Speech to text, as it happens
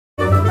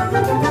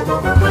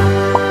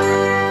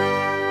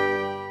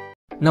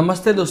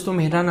नमस्ते दोस्तों,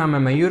 मेरा नाम है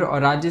मयूर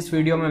और आज इस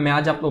वीडियो में मैं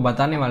आपको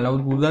बताने वाला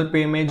हूँ गूगल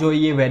पे में जो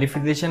ये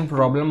वेरिफिकेशन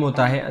प्रॉब्लम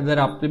होता है। अगर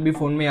आपके भी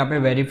फ़ोन में यहाँ पे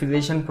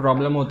वेरिफिकेशन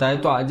प्रॉब्लम होता है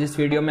तो आज इस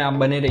वीडियो में आप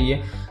बने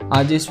रहिए।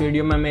 आज इस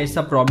वीडियो में मैं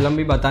इसका प्रॉब्लम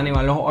भी बताने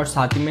वाला हूँ और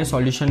साथ ही में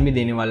सॉल्यूशन भी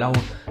देने वाला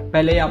हूँ।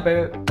 पहले यहाँ पे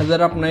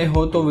अगर आप नए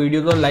हो तो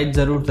वीडियो तो लाइक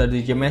ज़रूर कर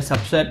दीजिए। मैं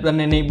सब्सक्राइब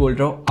करने नहीं बोल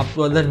रहा हूँ,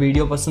 आपको अगर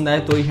वीडियो पसंद आए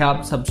तो ही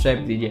आप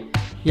सब्सक्राइब कीजिए।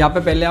 यहाँ पे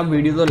पहले आप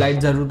वीडियो तो लाइक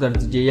ज़रूर कर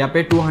दीजिए। यहाँ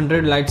पे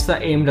 200 लाइक्स का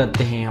एम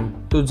रखते हैं हम,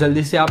 तो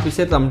जल्दी से आप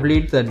इसे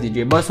कंप्लीट कर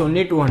दीजिए, बस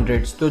ओनली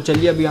 200। तो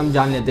चलिए अभी हम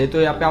जान लेते हैं।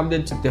 तो यहाँ पे आप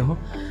देख सकते हो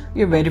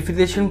ये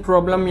वेरिफिकेशन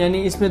प्रॉब्लम,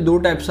 यानी इसमें दो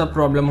टाइप्स का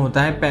प्रॉब्लम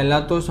होता है। पहला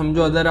तो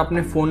समझो अगर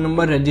अपने फ़ोन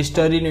नंबर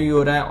रजिस्टर ही नहीं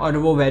हो रहा है और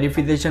वो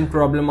वेरिफिकेशन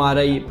प्रॉब्लम आ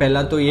रही है,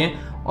 पहला तो ये।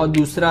 और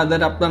दूसरा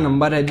अगर आपका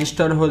नंबर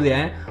रजिस्टर हो गया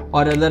है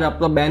और अगर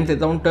आपका बैंक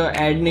अकाउंट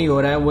ऐड नहीं हो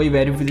रहा है, वही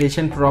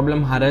वेरिफिकेशन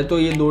प्रॉब्लम आ रहा है। तो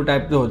ये दो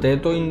टाइप के होते हैं,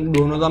 तो इन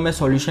दोनों का मैं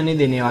सॉल्यूशन ही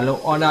देने वाला हूँ।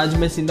 और आज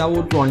मैं सीधा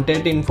वो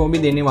कॉन्टैक्ट इन्फो भी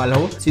देने वाला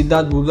हूँ,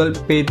 सीधा गूगल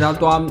पे था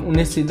तो आप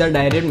उन्हें सीधा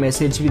डायरेक्ट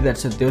मैसेज भी कर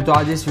सकते हो। तो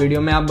आज इस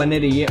वीडियो में आप बने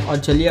रहिए और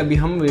चलिए अभी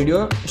हम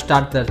वीडियो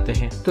स्टार्ट करते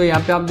हैं। तो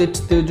यहाँ पे आप देख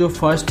सकते हो जो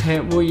फर्स्ट है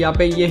वो यहाँ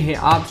पे ये है,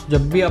 आप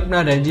जब भी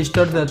अपना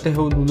रजिस्टर करते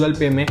हो गूगल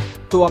पे में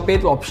तो वहाँ पे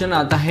एक ऑप्शन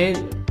आता है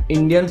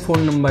इंडियन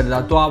फ़ोन नंबर का।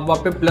 तो आप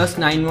वहाँ पे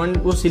 +91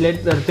 को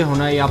सिलेक्ट करते हो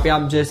ना, यहाँ पे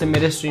आप जैसे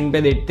मेरे स्क्रीन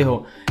पे देखते हो।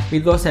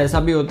 बिकॉज ऐसा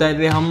भी होता है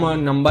कि हम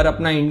नंबर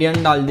अपना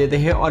इंडियन डाल देते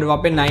हैं और वहाँ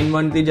पे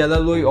 91 की ज़्यादा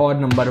कोई और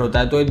नंबर होता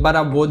है, तो एक बार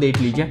आप वो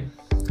देख लीजिए।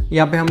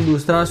 यहाँ पे हम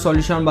दूसरा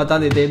सॉल्यूशन बता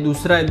देते हैं।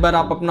 दूसरा, एक बार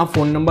आप अपना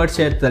फ़ोन नंबर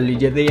सेट कर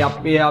लीजिए। तो यहाँ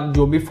पे आप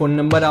जो भी फ़ोन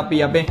नंबर आप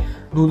यहाँ पे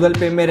गूगल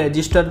पे में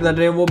रजिस्टर कर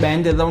रहे हो वो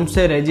बैंक अकाउंट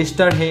से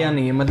रजिस्टर्ड है या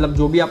नहीं है, मतलब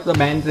जो भी आपका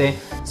बैंक है,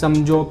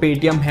 समझो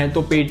पेटीएम है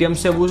तो पेटीएम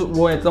से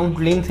वो अकाउंट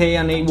लिंक है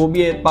या नहीं, वो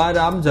भी एक बार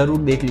आप ज़रूर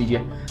देख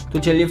लीजिए। तो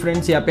चलिए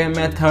फ्रेंड्स, यहाँ पे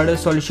मैं थर्ड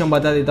सॉल्यूशन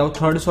बता देता हूँ।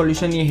 थर्ड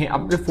सॉल्यूशन ये है,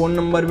 आपके फ़ोन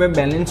नंबर पे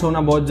बैलेंस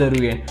होना बहुत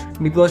ज़रूरी है।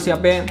 बिकॉज यहाँ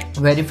पे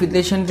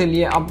वेरिफिकेशन के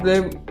लिए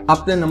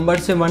आपके नंबर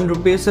से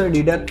 ₹1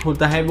 डिडक्ट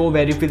होता है, वो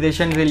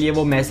वेरिफिकेशन के लिए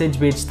वो मैसेज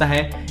भेजता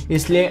है,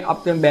 इसलिए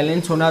आपके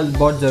बैलेंस होना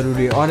बहुत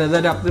ज़रूरी है। और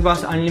अगर आपके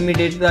पास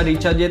अनलिमिटेड का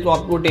रिचार्ज है तो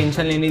आपको टेंशन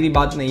लेने की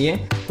बात नहीं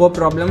है, वो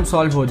प्रॉब्लम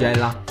सॉल्व हो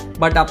जाएगा।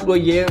 बट आपको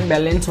ये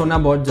बैलेंस होना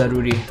बहुत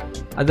ज़रूरी है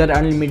अगर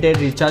अनलिमिटेड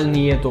रिचार्ज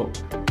नहीं है तो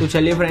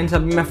चलिए फ्रेंड्स,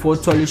 अभी मैं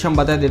फोर्थ सॉल्यूशन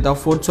बता देता हूँ।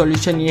 फोर्थ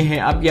सॉल्यूशन ये है,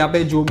 आप यहाँ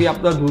पे जो भी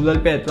आपका गूगल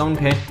पे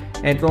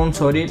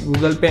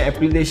गूगल पे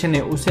एप्लीकेशन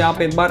है उसे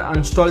आप एक बार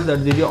अनस्टॉल कर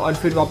दीजिए और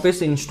फिर वापस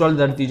इंस्टॉल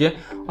कर दीजिए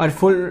और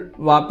फुल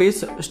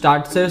वापस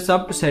स्टार्ट से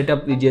सब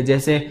सेटअप कीजिए।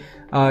 जैसे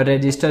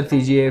रजिस्टर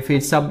कीजिए, फिर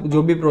सब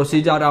जो भी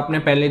प्रोसीजर आपने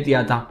पहले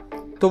किया था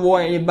तो वो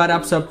एक बार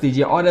आप सब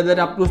कीजिए। और अगर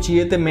आपको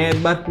चाहिए तो मैं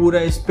एक बार पूरा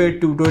इस पे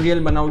ट्यूटोरियल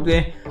बनाऊँ तो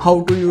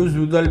हाउ टू यूज़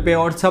गूगल पे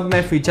और सब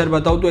मैं फीचर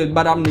बताऊँ, तो एक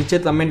बार आप नीचे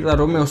कमेंट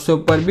करो, मैं उसके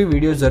ऊपर भी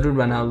वीडियो ज़रूर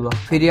बनाऊंगा।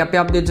 फिर यहाँ पे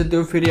आप देख सकते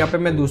हो, फिर यहाँ पे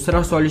मैं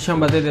दूसरा सॉल्यूशन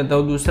बता देता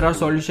हूँ। दूसरा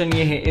सॉल्यूशन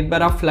ये है, एक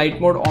बार आप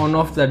फ्लाइट मोड ऑन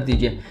ऑफ कर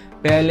दीजिए।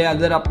 पहले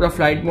अगर आपका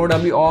फ्लाइट मोड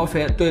अभी ऑफ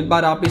है तो एक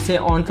बार आप इसे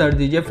ऑन कर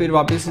दीजिए, फिर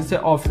वापस इसे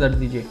ऑफ कर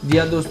दीजिए। जी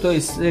हाँ दोस्तों,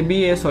 इससे भी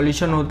ये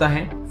सॉल्यूशन होता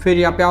है। फिर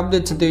यहाँ पे आप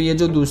देख सकते हो ये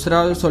जो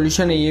दूसरा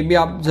सॉल्यूशन है ये भी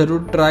आप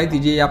ज़रूर ट्राई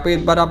कीजिए। यहाँ पे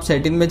एक बार आप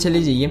सेटिंग में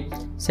चले जाइए।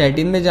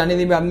 सेटिंग में जाने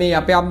के बाद में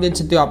यहाँ पे आप देख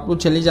सकते हो आपको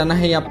चले जाना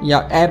है या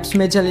ऐप्स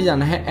में चले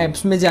जाना है।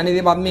 ऐप्स में जाने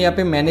के बाद में यहाँ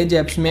पे मैनेज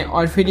ऐप्स में,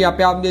 और फिर यहाँ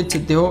पे आप देख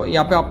सकते हो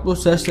यहाँ पे आपको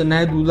सर्च करना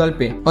है गूगल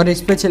पे और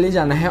इस पे चले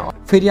जाना है।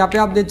 फिर यहाँ पे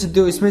आप देख सकते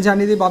हो इसमें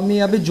जाने के बाद में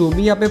यहाँ पे जो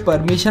भी यहाँ पे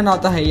परमिशन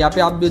आता है, यहाँ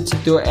पे आप देख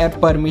सकते हो ऐप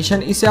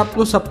परमिशन, इसे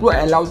आपको सबको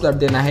अलाउ कर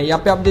देना है। यहाँ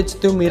पे आप देख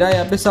सकते हो मेरा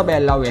यहाँ पे सब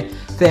अलाउ है,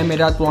 तो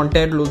मेरा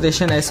कॉन्टैक्ट,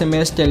 लोकेशन,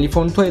 SMS,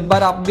 टेलीफोन। तो एक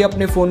बार आप भी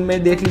अपने फ़ोन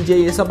में देख लीजिए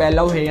ये सब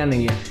अलाउ है या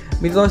नहीं है,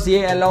 बिकॉज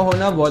ये अलाउ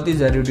होना बहुत ही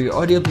ज़रूरी है।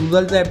 और ये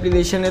गूगल का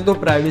एप्लीकेशन है तो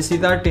प्राइवेसी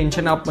का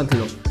टेंशन आप मत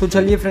लो। तो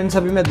चलिए फ्रेंड्स,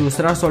 अभी मैं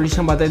दूसरा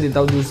सॉल्यूशन बता देता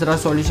हूँ। दूसरा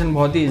सॉल्यूशन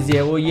बहुत ही ईजी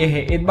है, वो ये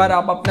है, एक बार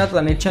आप अपना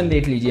कनेक्शन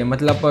देख लीजिए।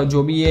 मतलब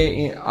जो भी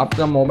ये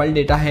आपका मोबाइल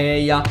डेटा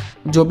है या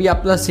जो भी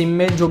आपका सिम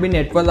में जो भी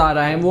नेटवर्क आ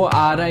रहा है वो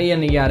आ रहा है या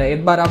नहीं आ रहा है,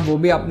 एक बार आप वो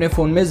भी अपने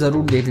फ़ोन में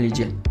ज़रूर देख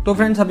लीजिए। तो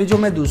फ्रेंड्स, अभी जो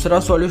मैं दूसरा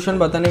सॉल्यूशन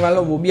बताने वाला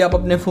हूँ वो भी आप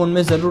अपने फ़ोन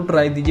में ज़रूर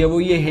ट्राई दीजिए। वो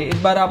ये है,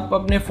 एक बार आप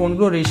अपने फ़ोन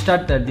को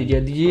रिस्टार्ट कर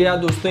दीजिए। जी हाँ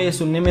दोस्तों, ये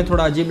सुनने में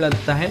थोड़ा अजीब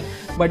लगता है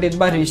बट एक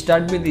बार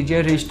रिस्टार्ट भी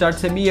दीजिए, रिस्टार्ट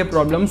से भी ये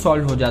प्रॉब्लम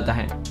सॉल्व हो जाता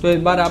है। तो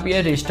एक बार आप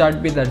ये रिस्टार्ट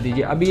भी कर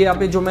दीजिए। अभी यहाँ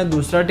पे जो मैं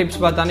दूसरा टिप्स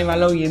बताने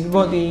वाला हूँ ये भी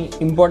बहुत ही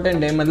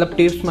इंपॉर्टेंट है, मतलब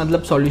टिप्स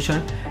मतलब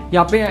सॉल्यूशन।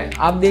 यहाँ पे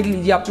आप देख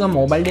लीजिए आपका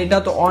मोबाइल डेटा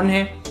तो ऑन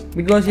है,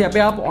 बिकॉज यहाँ पे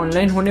आप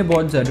ऑनलाइन होने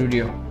बहुत ज़रूरी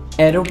हो।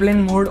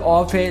 एरोप्लेन मोड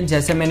ऑफ है,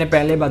 जैसे मैंने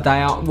पहले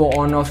बताया, वो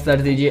ऑन ऑफ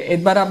कर दीजिए।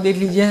 एक बार आप देख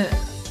लीजिए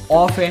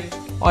ऑफ है।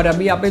 और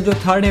अभी यहाँ पे जो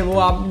थर्ड है वो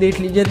आप देख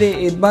लीजिए, तो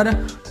एक बार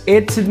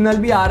 8 सिग्नल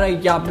भी आ रहा है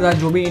क्या आपका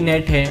जो भी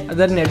नेट है।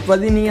 अगर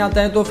नेटवर्क ही नहीं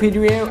आता है तो फिर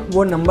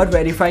वो नंबर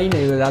वेरीफाई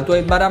नहीं होगा, तो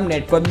एक बार आप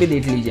नेटवर्क भी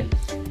देख लीजिए।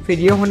 फिर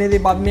ये होने के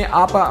बाद में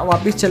आप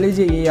वापस चले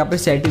जाइए यहाँ पे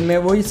सेटिंग में,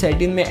 वही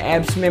सेटिंग में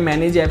ऐप्स में,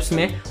 मैनेज ऐप्स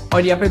में,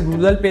 और यहाँ पे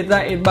गूगल पे था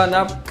एक बार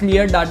आप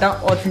क्लियर डाटा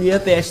और क्लियर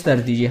टेस्ट कर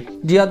दीजिए।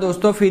 जी हाँ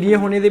दोस्तों, फिर ये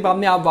होने के बाद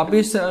में आप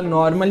वापस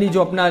नॉर्मली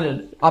जो अपना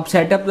आप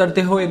सेटअप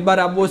करते हो एक बार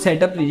आप वो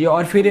सेटअप लीजिए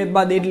और फिर एक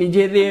बार देख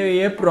लीजिए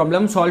ये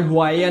प्रॉब्लम सॉल्व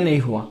हुआ है या नहीं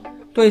हुआ।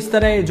 तो इस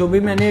तरह जो भी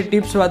मैंने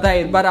टिप्स बताया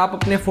एक बार आप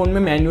अपने फ़ोन में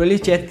मैन्युअली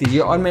चेक कीजिए।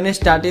 और मैंने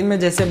स्टार्टिंग में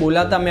जैसे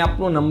बोला था मैं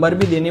आपको नंबर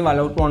भी देने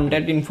वाला हूँ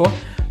कॉन्टैक्ट इन्फो,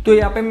 तो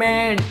यहाँ पे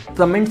मैं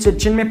कमेंट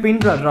सेक्शन में पिन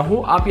कर रहा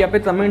हूँ, आप यहाँ पे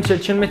कमेंट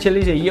सेक्शन में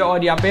चली जाइए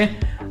और यहाँ पे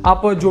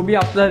आप जो भी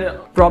आपका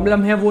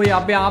प्रॉब्लम है वो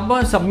यहाँ पे आप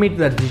सबमिट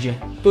कर दीजिए।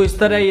 तो इस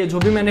तरह ये जो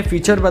भी मैंने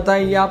फीचर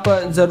बताया ये आप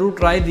ज़रूर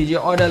ट्राई दीजिए,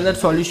 और अगर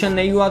सॉल्यूशन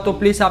नहीं हुआ तो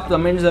प्लीज़ आप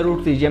कमेंट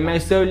ज़रूर कीजिए, मैं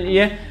इससे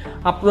लिए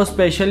आपको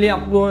स्पेशली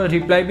आपको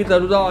रिप्लाई भी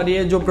करूँगा और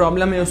ये जो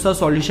प्रॉब्लम है उसका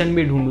सॉल्यूशन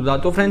भी ढूंढूंगा।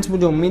 तो फ्रेंड्स,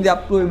 मुझे उम्मीद है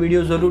आपको ये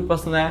वीडियो ज़रूर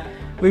पसंद आया।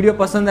 वीडियो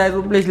पसंद आए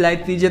तो प्लीज़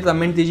लाइक कीजिए,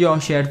 कमेंट कीजिए और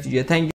शेयर कीजिए। Thank you.